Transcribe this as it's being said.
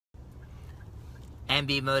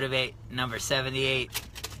MB Motivate number 78.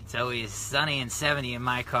 It's always sunny and 70 in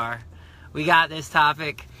my car. We got this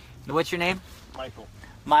topic. What's your name? Michael.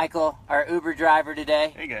 Michael, our Uber driver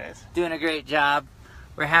today. Hey guys. Doing a great job.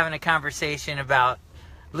 We're having a conversation about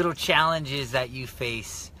little challenges that you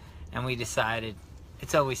face, and we decided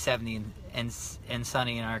it's always 70 and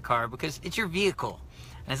sunny in our car because it's your vehicle.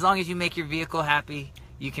 And as long as you make your vehicle happy,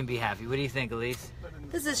 you can be happy. What do you think, Elise?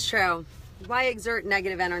 This is true. Why exert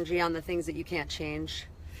negative energy on the things that you can't change?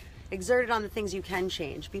 Exert it on the things you can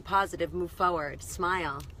change. Be positive, move forward,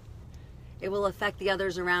 smile. It will affect the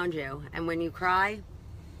others around you. And when you cry,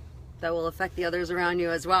 that will affect the others around you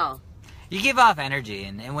as well. You give off energy,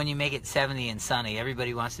 and when you make it 70 and sunny,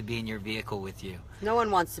 everybody wants to be in your vehicle with you. No one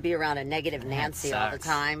wants to be around a negative Nancy all the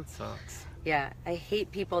time. Sucks. Yeah, I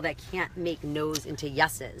hate people that can't make no's into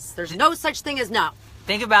yeses. There's no such thing as no.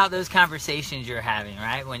 Think about those conversations you're having,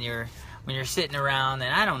 right? When you're sitting around,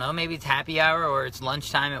 and I don't know, maybe it's happy hour or it's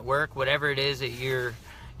lunchtime at work, whatever it is that you're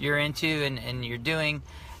into and you're doing,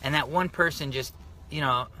 and that one person just,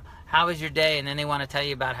 how was your day? And then they want to tell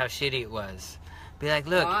you about how shitty it was. Be like,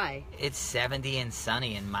 look, why? It's 70 and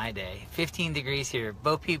sunny in my day. 15 degrees here.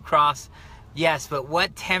 Bo Peep Cross, yes, but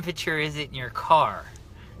what temperature is it in your car?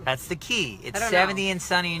 That's the key. It's 70 and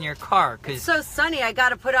sunny in your car. It's so sunny, I got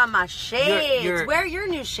to put on my shades. Wear your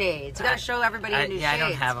new shades. You got to show everybody your new shades. Yeah, I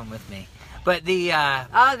don't have them with me. But the...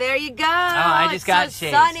 oh, there you go. Oh, I just got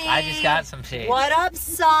shades. Sunny. I just got some shades. What up,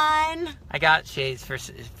 son? I got shades for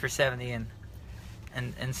 70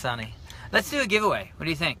 and sunny. Let's do a giveaway. What do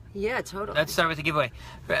you think? Yeah, totally. Let's start with the giveaway.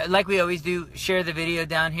 Like we always do, share the video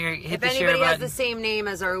down here. Hit the share button. If anybody has the same name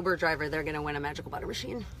as our Uber driver, they're going to win a Magical Butter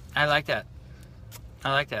machine. I like that.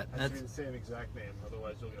 I like that. That's the same exact name,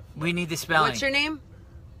 otherwise you'll get... We need the spelling. What's your name?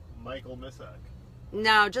 Michael Missak.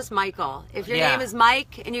 No, just Michael. If your name is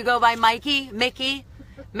Mike and you go by Mikey, Mickey,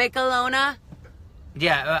 Michelona,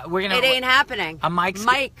 we're gonna. It ain't happening. A Michael's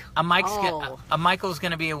Oh.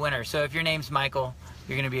 gonna be a winner. So if your name's Michael,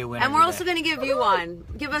 you're gonna be a winner. And we're also gonna give you one.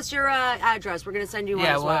 Give us your address. We're gonna send you one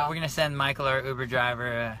as well. Yeah, we're gonna send Michael, our Uber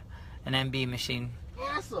driver, an MB machine.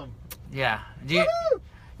 Awesome. Yeah.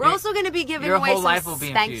 We're also going to be giving away some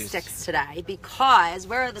spank sticks today because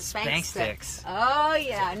where are the spank sticks? Oh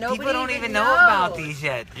yeah, nobody People don't even know knows about these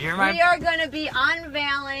yet. We are going to be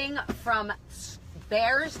unveiling from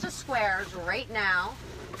bears to squares right now.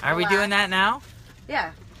 Are we doing that now?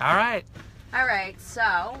 Yeah. All right. All right.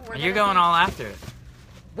 So you're going all after it.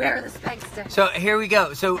 Where are the spank sticks? So here we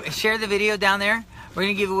go. So share the video down there. We're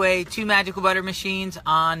going to give away 2 Magical Butter machines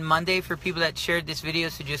on Monday for people that shared this video.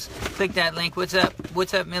 So just click that link. What's up?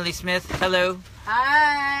 What's up, Millie Smith? Hello.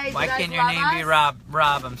 Hi. Why can't your name be Rob?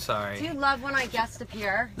 Rob, I'm sorry. Do you love when I guest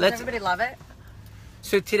appear? Does everybody love it?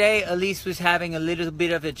 So today, Elise was having a little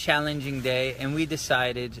bit of a challenging day, and we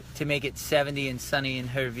decided to make it 70 and sunny in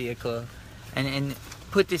her vehicle and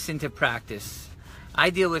put this into practice. I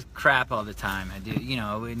deal with crap all the time. I do,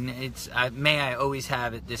 may I always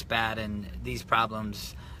have it this bad and these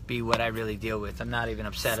problems be what I really deal with. I'm not even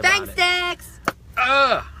upset about it. Spank sticks!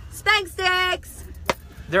 Ugh! Spank sticks!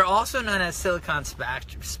 They're also known as silicone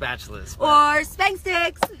spatulas. Or spank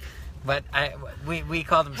sticks! But we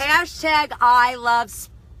call them... Hashtag I love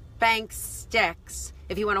spank sticks.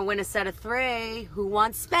 If you want to win a set of 3, who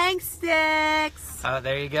wants spank sticks? Oh,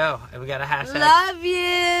 there you go. We got a hashtag. Love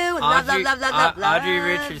you. Love Audrey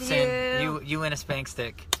Richardson, you win a spank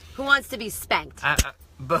stick. Who wants to be spanked?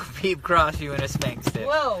 Bo Peep Cross, you win a spank stick.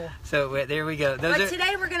 Whoa. So there we go.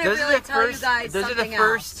 Today we're going to really tell you guys something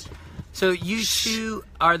else. So you two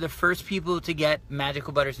are the first people to get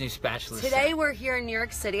Magical Butter's new spatula. Today we're here in New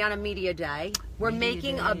York City on a media day. We're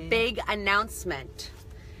making a big announcement.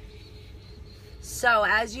 So,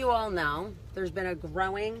 as you all know, there's been a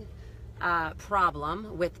growing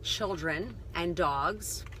problem with children and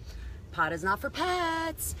dogs. Pot is not for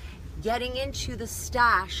pets. Getting into the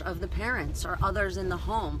stash of the parents or others in the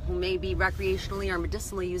home who may be recreationally or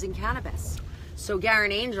medicinally using cannabis. So,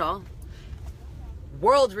 Garyn Angel,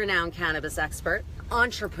 world-renowned cannabis expert,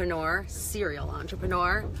 entrepreneur, serial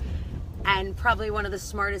entrepreneur, and probably one of the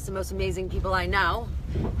smartest and most amazing people I know,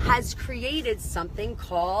 has created something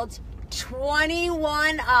called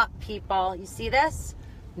 21 Up, people. You see this?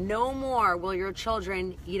 No more will your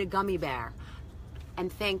children eat a gummy bear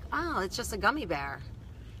and think, oh, it's just a gummy bear.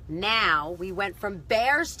 Now we went from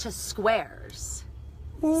bears to squares.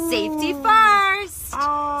 Ooh. Safety first.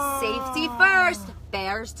 Oh. Safety first.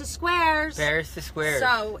 Bears to squares. Bears to squares.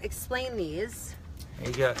 So explain these. There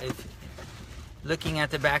you go. Looking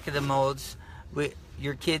at the back of the molds,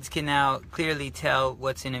 your kids can now clearly tell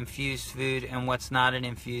what's an infused food and what's not an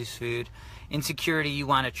infused food. In security, you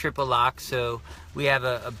want a triple lock, so we have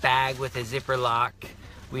a bag with a zipper lock.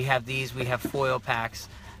 We have these. We have foil packs.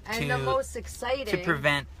 And the most exciting to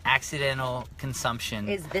prevent accidental consumption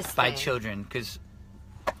is this by thing. children, because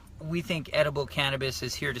we think edible cannabis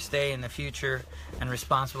is here to stay in the future, and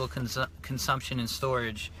responsible consumption and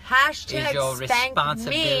storage Hashtag is your spank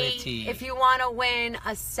responsibility. me if you want to win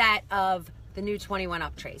a set of the new 21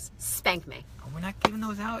 Up trays. Spank me. Oh, we're not giving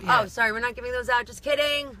those out yet. Oh, sorry, we're not giving those out. Just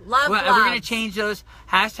kidding. Love, Well, love. we're going to change those.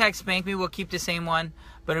 Hashtag spank me. We'll keep the same one,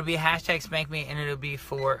 but it'll be hashtag spank me, and it'll be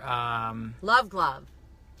for Love glove.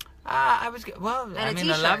 I mean,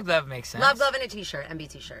 the love glove makes sense. Love glove and a t-shirt, MB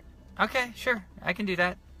t-shirt. Okay, sure, I can do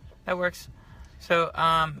that. That works. So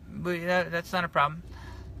that's not a problem.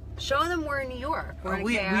 Show them we're in New York. We're in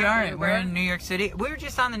We KR, are. We're in New York City. We were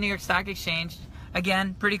just on the New York Stock Exchange.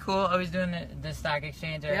 Again, pretty cool. Always doing the stock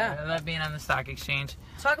exchange. Yeah. I love being on the stock exchange.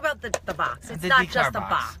 Talk about the box. It's The not decar just a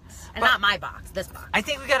box. box. And But- not my box. This box. I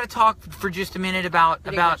think we got to talk for just a minute about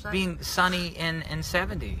You didn't catch that? being sunny in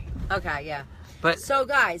 70. Okay, yeah. But So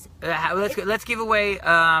guys, let's give away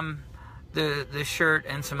the shirt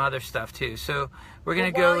and some other stuff too. So we're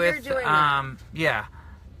gonna Well, go while you're with doing that, yeah.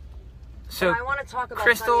 So I want to talk about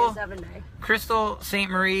Crystal, Sunny and 7 Day. Crystal St.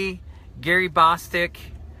 Marie, Gary Bostick,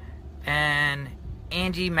 and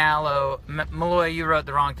Angie Malloy, you wrote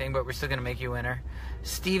the wrong thing, but we're still gonna make you winner.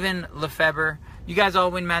 Stephen Lefebvre, you guys all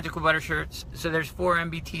win Magical Butter shirts. So there's 4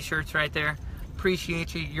 MBT shirts right there.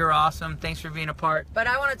 Appreciate you. You're awesome. Thanks for being a part. But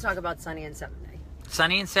I want to talk about Sunny and 7 Day.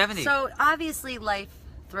 Sunny and 70. So obviously life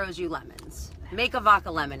throws you lemons. Make a vodka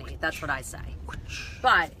lemonade. That's what I say.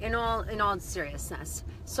 But in all seriousness,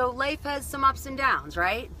 so life has some ups and downs,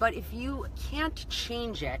 right? But if you can't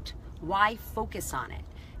change it, why focus on it?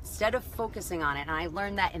 Instead of focusing on it, and I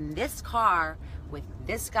learned that in this car with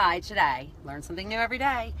this guy today, learn something new every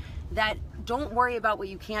day, that don't worry about what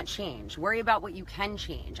you can't change. Worry about what you can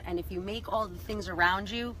change. And if you make all the things around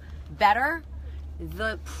you better,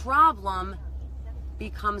 the problem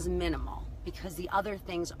becomes minimal because the other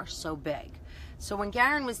things are so big. So when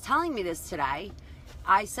Garyn was telling me this today,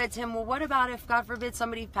 I said to him, well, what about if, God forbid,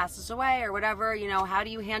 somebody passes away or whatever, you know, how do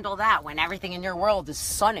you handle that when everything in your world is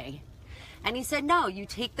sunny? And he said, no, you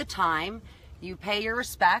take the time, you pay your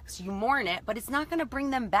respects, you mourn it, but it's not going to bring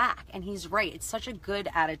them back. And he's right. It's such a good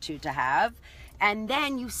attitude to have. And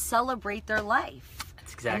then you celebrate their life.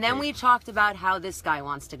 That's exactly. And then we talked about how this guy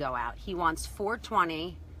wants to go out. He wants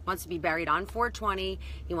 420, wants to be buried on 420.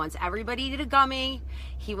 He wants everybody to eat a gummy.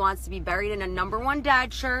 He wants to be buried in a #1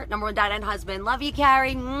 dad shirt, #1 dad and husband. Love you,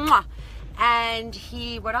 Carrie. Mwah. And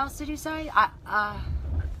what else did you say?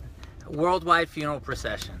 Worldwide funeral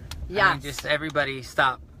procession. Yes. I mean, just everybody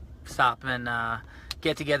stop and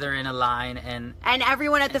get together in a line and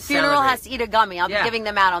everyone at the and funeral celebrate. has to eat a gummy. I'll be Yeah. giving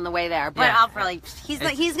them out on the way there. But Yeah. I'll probably he's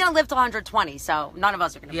gonna live to 120, so none of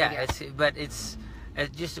us are gonna yeah, forget. it's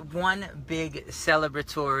just one big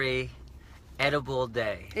celebratory edible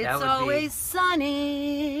day. It's That would always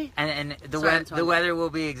sunny. and Sorry, I'm the weather will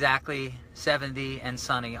be exactly 70 and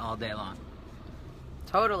sunny all day long.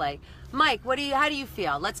 Totally. Mike, how do you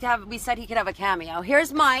feel? We said he could have a cameo.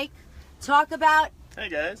 Here's Mike. Talk about, Hey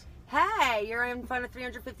guys. hey, you're in front of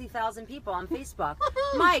 350,000 people on Facebook.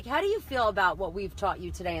 Mike, how do you feel about what we've taught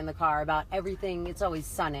you today in the car about everything? It's always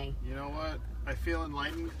sunny. You know what? I feel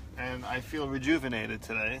enlightened and I feel rejuvenated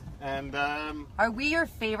today. And Are we your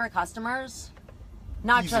favorite customers?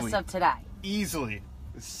 Not Easily. just of today. easily,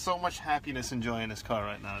 there's so much happiness and joy in this car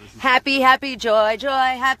right now. This is Happy, happy, joy, joy,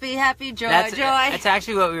 happy, happy, joy, That's joy.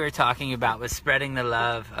 actually what we were talking about, was spreading the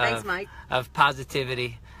love Thanks, Mike. of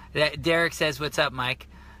positivity. Derek says, "What's up, Mike?"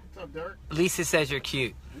 What's up, Derek? Lisa says you're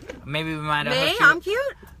cute. Maybe we might have Me? hooked you- I'm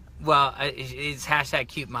cute? Well, it's hashtag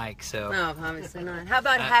cute Mike, so. No, obviously not. How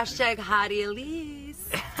about hashtag Hottie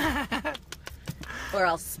Elise? Or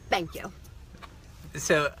I'll spank you.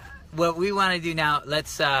 So what we want to do now,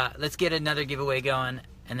 let's get another giveaway going,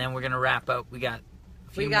 and then we're gonna wrap up. We got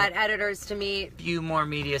Editors to meet. few more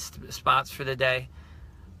media spots for the day.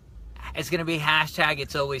 It's gonna be hashtag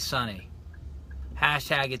It's Always Sunny.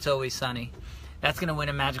 Hashtag It's Always Sunny. That's gonna win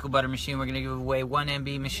a Magical Butter machine. We're gonna give away 1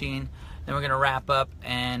 MB machine. Then we're gonna wrap up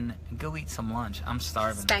and go eat some lunch. I'm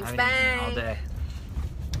starving. Spank, I haven't eaten all spank. day.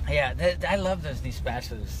 Yeah, I love those new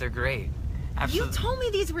spatulas. They're great. You Absolutely. told me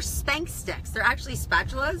these were spank sticks. They're actually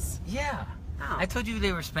spatulas? Yeah. Oh. I told you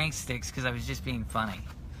they were spank sticks because I was just being funny.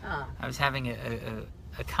 Oh, I was having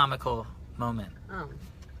a comical moment. oh.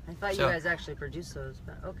 I thought So- you guys actually produced those,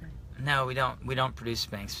 but okay. No, we don't produce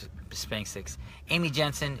spank sticks. Amy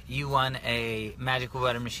Jensen, you won a Magical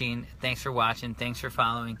Butter machine. Thanks for watching. Thanks for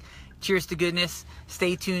following. Cheers to goodness.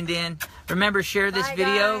 Stay tuned in. Remember, share this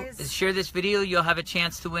video. Guys. Share this video. You'll have a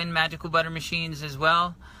chance to win Magical Butter machines as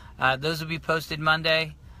well. Those will be posted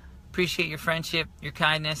Monday. Appreciate your friendship, your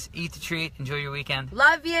kindness. Eat the treat. Enjoy your weekend.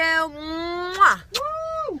 Love you. Mwah.